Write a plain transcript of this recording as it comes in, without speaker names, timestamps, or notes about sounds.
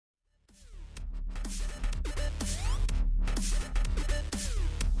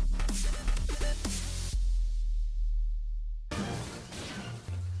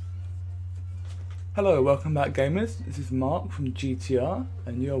Hello, welcome back gamers, this is Mark from GTR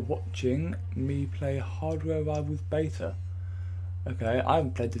and you're watching me play Hardware Rivals Beta. Okay, I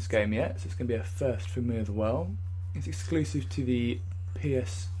haven't played this game yet, so it's going to be a first for me as well. It's exclusive to the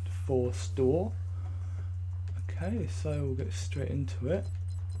PS4 store. Okay, so we'll get straight into it.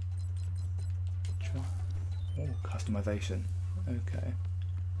 Oh, customization. Okay.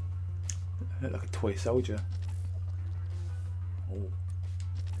 I look like a toy soldier. Oh.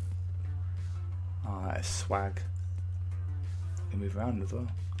 Ah, that is swag. You can move around as well.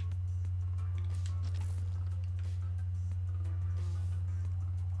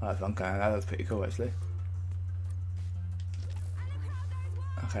 Oh, that's uncanny. That's pretty cool actually.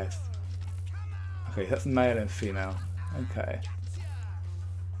 Okay. Okay, that's male and female. Okay.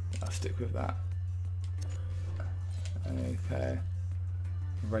 I'll stick with that. Okay.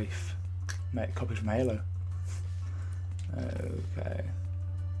 Wraith. Mate, copies from Halo. Okay.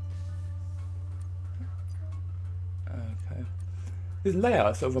 Okay. This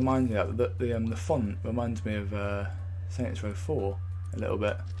layout sort of reminds me of the font reminds me of Saints Row 4 a little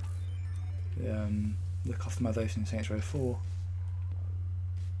bit. The customization in Saints Row 4.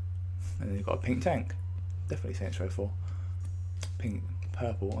 And then you've got a pink tank. Definitely Saints Row 4. Pink,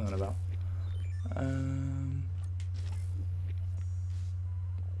 purple, I don't know about.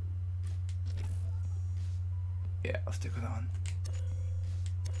 Yeah, I'll stick with that one.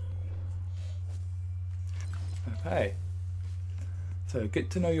 Okay. So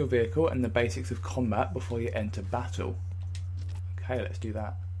get to know your vehicle and the basics of combat before you enter battle. Okay, let's do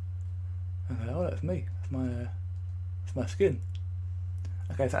that. Okay, oh that's me. That's my skin.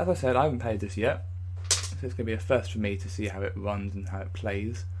 Okay, so as I said, I haven't played this yet. So it's going to be a first for me to see how it runs and how it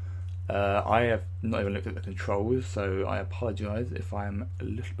plays. I have not even looked at the controls, so I apologise if I am a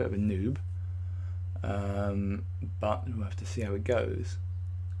little bit of a noob. But we'll have to see how it goes.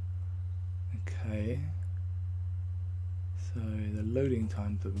 Okay. So the loading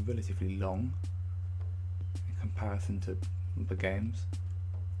times are relatively long in comparison to other games.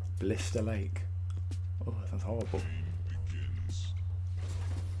 Blister Lake. Oh, that sounds horrible.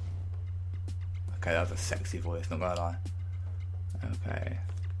 Okay, that was a sexy voice, not gonna lie. Okay.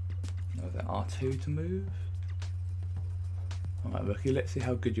 Was it R2 to move? Alright, rookie, let's see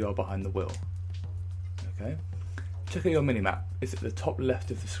how good you are behind the wheel. Okay. Check out your minimap. It's at the top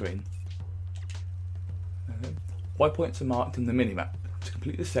left of the screen. Okay. Waypoints are marked in the minimap. To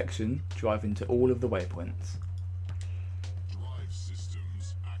complete the section, drive into all of the waypoints. Drive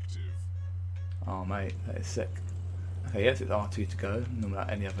systems active. Oh mate, that is sick. Okay, yes, it's R2 to go, not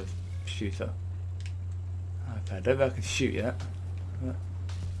like any other shooter. Okay, I don't think I can shoot yet.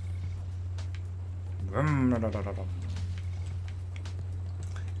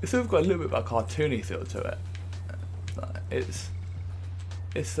 It's sort of got a little bit of a cartoony feel to it.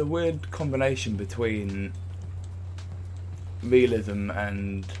 It's a weird combination between realism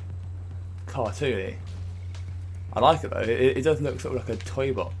and cartoony. I like it though. It does look sort of like a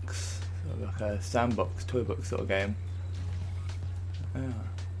toy box, sort of like a sandbox toy box sort of game. Yeah.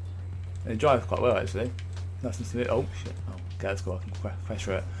 It drives quite well actually. Nice and smooth. Oh shit! Oh, okay, let's go. I can crash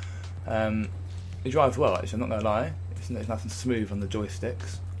through it. It drives well actually. I'm not gonna lie. It's nice and smooth on the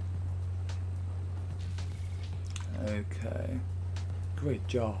joysticks. Okay. Great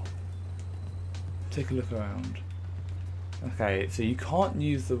job. Take a look around. Okay, so you can't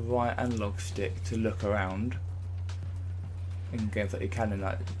use the right analog stick to look around in games like you can in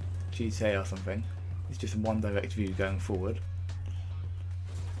like GTA or something. It's just one direct view going forward.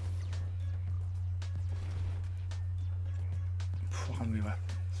 Primary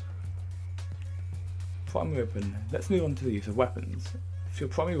weapons. Primary weapon. Let's move on to the use of weapons. If your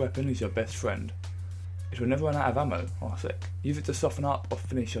primary weapon is your best friend, it will never run out of ammo. Oh, sick. Use it to soften up or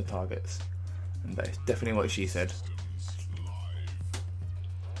finish your targets. And that is definitely what she said.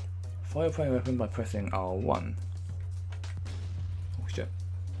 Fire your primary weapon by pressing R1. Oh shit.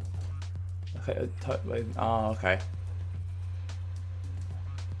 Okay, okay.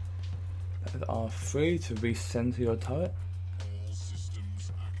 That is R3 to recenter your turret. All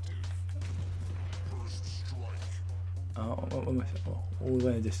systems active. First strike. All the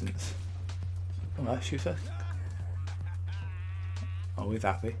way in the distance. Oh, that shoots us. Oh, we're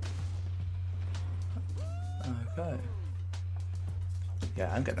happy. Okay. Yeah,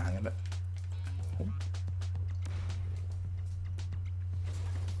 I'm getting the hang of it. Oh.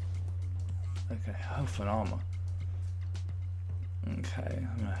 Okay, health and armour. Okay,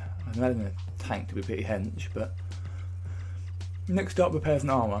 I'm imagining a tank to be pretty hench, but next up, repairs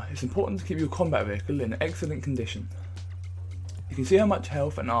and armour. It's important to keep your combat vehicle in excellent condition. You can see how much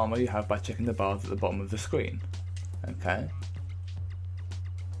health and armour you have by checking the bars at the bottom of the screen. Okay.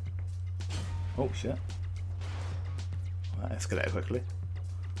 Oh shit. That escalated quickly.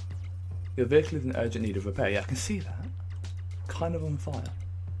 Your vehicle is in urgent need of repair. Yeah, I can see that. Kind of on fire.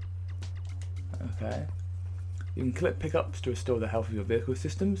 Okay. You can click pickups to restore the health of your vehicle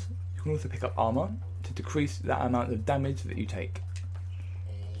systems. You can also pick up armor to decrease that amount of damage that you take.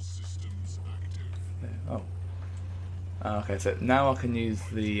 All systems active. Yeah. Oh. Okay, so now I can use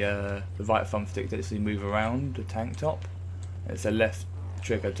the right thumbstick to actually move around the tank top. It's a left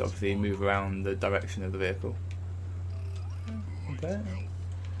trigger to obviously move around the direction of the vehicle. Okay.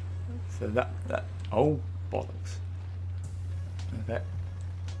 So that oh bollocks. Okay.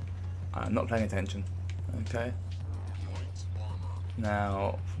 I'm not paying attention. Okay.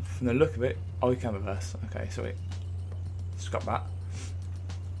 Now from the look of it, oh you can reverse. Okay, sweet. Scrap that.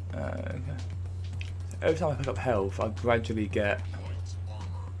 Okay. So every time I pick up health, I gradually get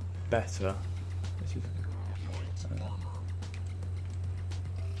better. Which is,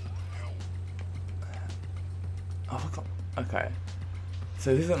 oh, I forgot. Okay.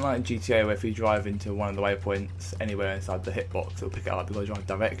 So this isn't like GTA where if you drive into one of the waypoints anywhere inside the hitbox, it'll pick it up. You've got to drive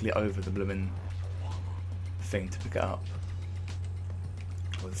directly over the blooming thing to pick it up.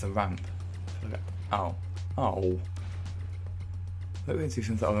 Oh, there's a ramp. Okay. Oh. Oh. Look, they do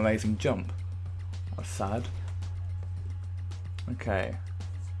some sort of amazing jump. That's sad. Okay.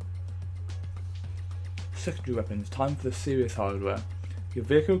 Secondary weapons. Time for the serious hardware. Your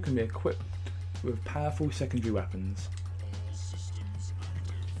vehicle can be equipped with powerful secondary weapons. All systems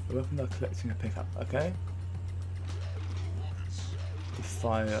active. The weapons are collecting a pickup, okay? The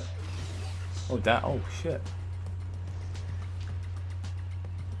fire. Oh, that. Oh, shit.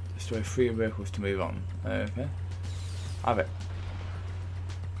 Destroy 3 vehicles to move on. Okay. Have it.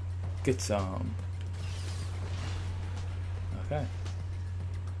 Get some. Okay.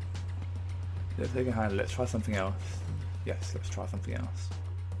 Let's take a handle. Let's try something else. Yes, let's try something else.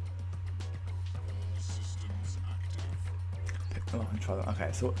 All systems active. Oh, I can try that.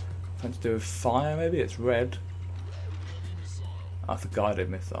 Okay, so something to do with fire maybe? It's red. Missile. That's a guided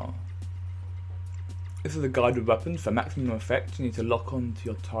missile. This is a guided weapon. For maximum effect, you need to lock on to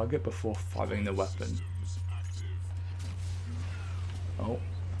your target before firing the weapon. Systems active. Oh,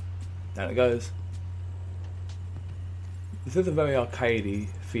 down it goes. This is a very arcadey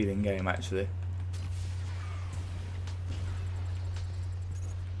feeling game, actually.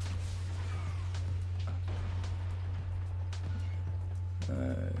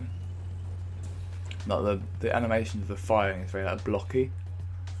 Not the animations of the firing is very like blocky.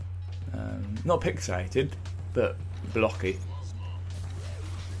 Not pixelated, but blocky.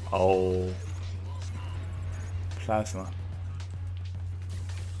 Oh, plasma.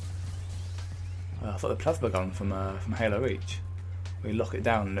 I thought the plasma gun from Halo Reach. We lock it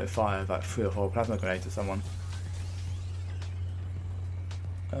down and it fires like 3 or 4 plasma grenades at someone.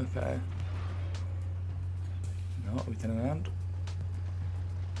 Okay. No, are we turning around?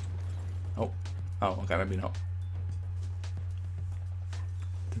 Oh. Oh, okay, maybe not.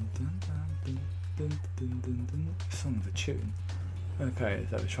 Dun, dun, dun, dun, dun, dun, dun, dun. Song of a tune. Okay,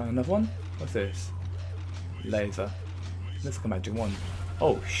 so we're trying another one. What's this? Laser. Looks like a magic wand.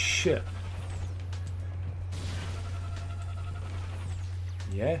 Oh shit.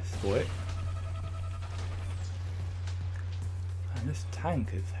 Yes, boy. And this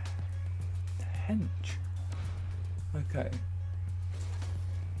tank is hench. Okay.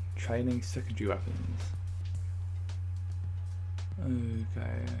 Training secondary weapons.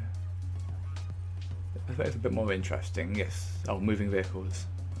 Okay. I think it's a bit more interesting. Yes. Oh, moving vehicles.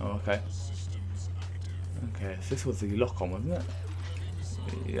 Oh, okay. Systems active. Okay, so this was the lock on, wasn't it?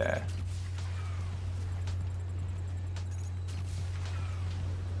 Yeah.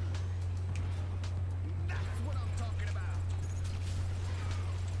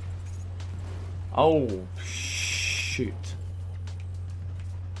 Oh, shoot.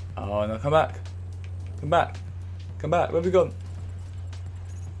 Oh, no, come back. Come back. Come back. Where have we gone?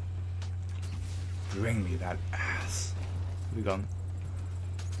 Bring me that ass. Where have we gone?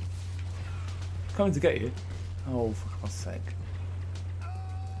 Coming to get you. Oh, for God's sake.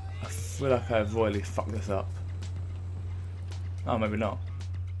 I feel like I've royally fucked this up. Oh, maybe not.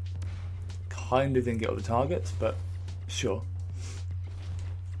 Kind of didn't get all the targets, but sure.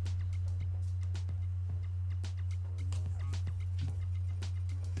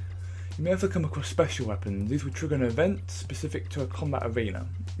 You may also come across special weapons. These will trigger an event specific to a combat arena.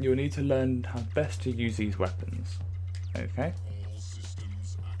 You will need to learn how best to use these weapons. Okay? All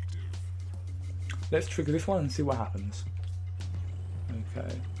systems active. Let's trigger this one and see what happens.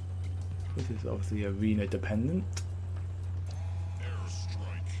 Okay. This is obviously arena dependent.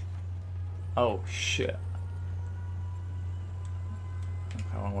 Airstrike. Oh shit. Okay,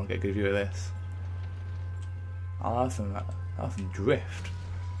 I want to get a good view of this. Oh, that's some drift.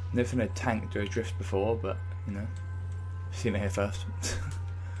 Never seen a tank do a drift before, but you know, seen it here first.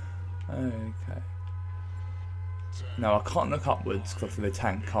 Okay. Now I can't look upwards because the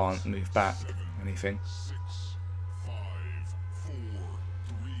tank can't move back or anything. 6, 5, 4,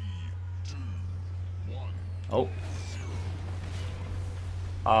 3, 2, 1. Oh.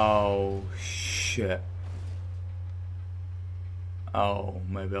 Oh shit. Oh,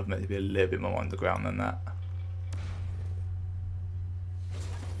 maybe I've meant to be a little bit more underground than that.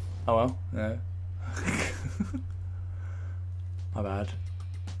 Oh well, no. My bad.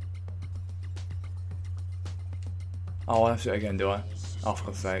 Oh, I'll have to do it again, do I? Oh, for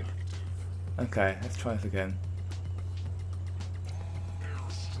God's sake. Okay, let's try this again.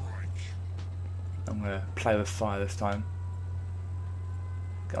 I'm gonna play with fire this time.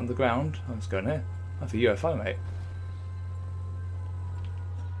 Get on the ground. I'm just going here. That's a UFO, mate.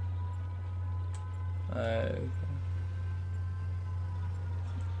 Okay.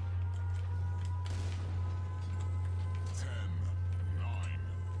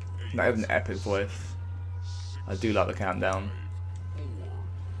 That is an epic voice. I do like the countdown.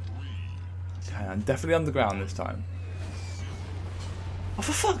 Okay, I'm definitely underground this time. Oh,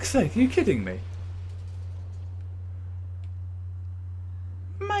 for fuck's sake, are you kidding me?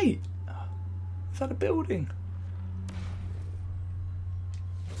 Mate! Is that a building?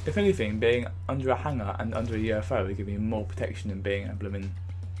 If anything, being under a hangar and under a UFO would give me more protection than being a blooming...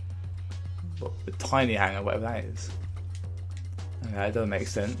 Well, a tiny hangar, whatever that is. Okay, it doesn't make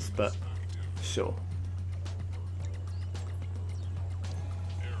sense, but sure.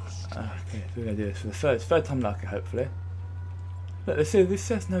 Okay, so we're gonna do this for the third time lucky, hopefully. Look, this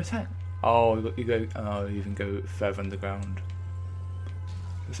says no tank. Oh, you even go further underground.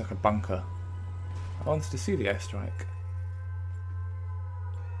 It's like a bunker. I wanted to see the airstrike.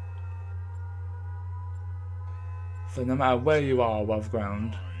 So no matter where you are above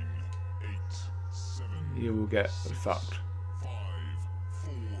ground, 9, 8, 7, you will get fucked. 5,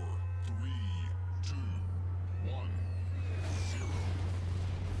 4, 3, 2, 1. 0.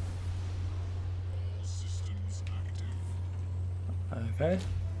 All systems active. Okay.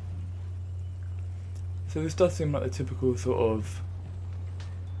 So this does seem like the typical sort of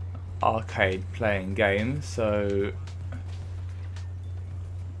arcade playing game, so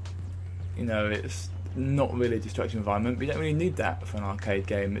you know, it's not really a destruction environment, but you don't really need that for an arcade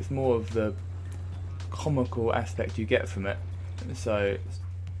game. It's more of the comical aspect you get from it, so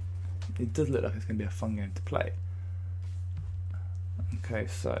it does look like it's going to be a fun game to play. Okay,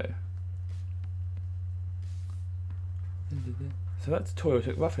 so that tutorial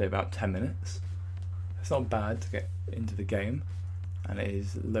took roughly about 10 minutes. It's not bad to get into the game, and it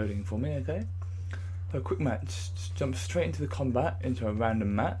is loading for me. Okay, so a quick match, just jump straight into the combat, into a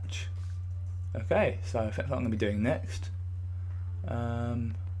random match. Okay, so I think that's what I'm going to be doing next.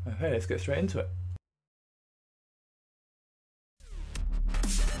 Okay, let's get straight into it.